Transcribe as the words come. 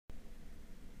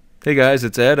Hey guys,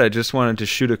 it's Ed. I just wanted to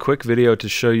shoot a quick video to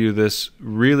show you this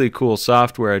really cool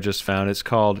software I just found. It's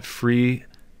called FreeMake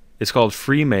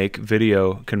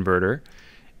Video Converter,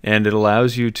 and it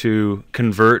allows you to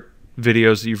convert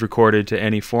videos that you've recorded to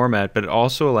any format, but it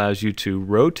also allows you to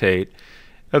rotate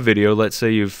a video. Let's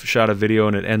say you've shot a video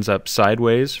and it ends up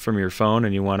sideways from your phone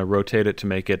and you want to rotate it to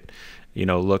make it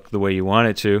look the way you want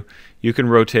it to. You can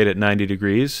rotate it 90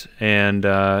 degrees, and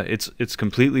it's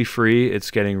completely free. It's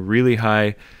getting really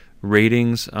high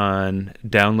ratings on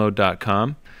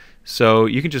download.com, so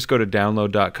you can just go to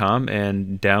download.com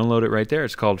and download it right there.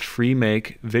 It's called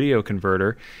FreeMake Video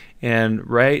Converter, and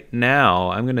right now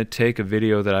I'm going to take a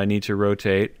video that I need to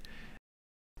rotate.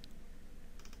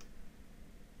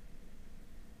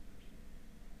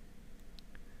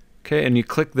 Okay, and you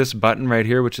click this button right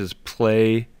here, which is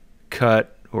play,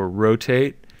 cut, or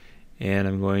rotate, and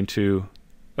I'm going to,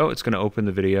 it's going to open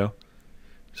the video.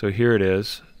 So here it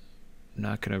is.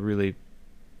 Not going to really,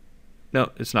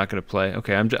 no, it's not going to play.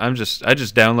 Okay, I just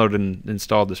downloaded and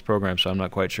installed this program, so I'm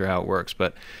not quite sure how it works,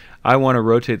 but I want to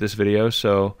rotate this video,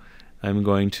 so I'm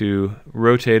going to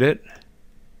rotate it,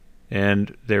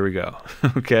 and there we go.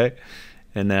 Okay,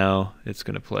 and now it's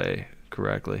going to play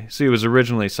correctly. See, it was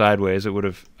originally sideways. It would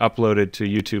have uploaded to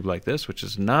YouTube like this, which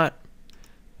is not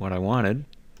what I wanted.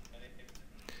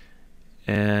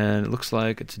 And it looks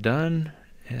like it's done,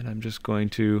 and I'm just going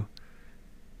to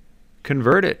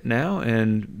convert it now,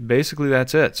 and basically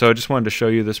that's it. So I just wanted to show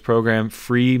you this program,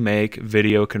 FreeMake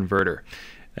Video Converter,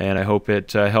 and I hope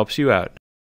it helps you out.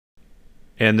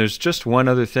 And there's just one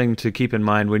other thing to keep in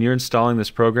mind. When you're installing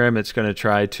this program, it's going to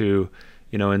try to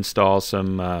install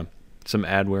some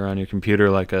adware on your computer,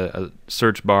 like a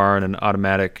search bar and an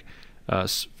automatic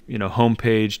home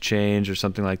page change or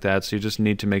something like that. So you just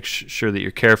need to make sure that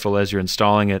you're careful as you're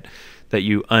installing it, that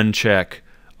you uncheck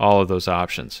all of those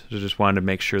options. So just wanted to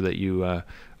make sure that you are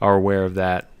aware of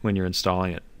that when you're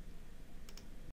installing it.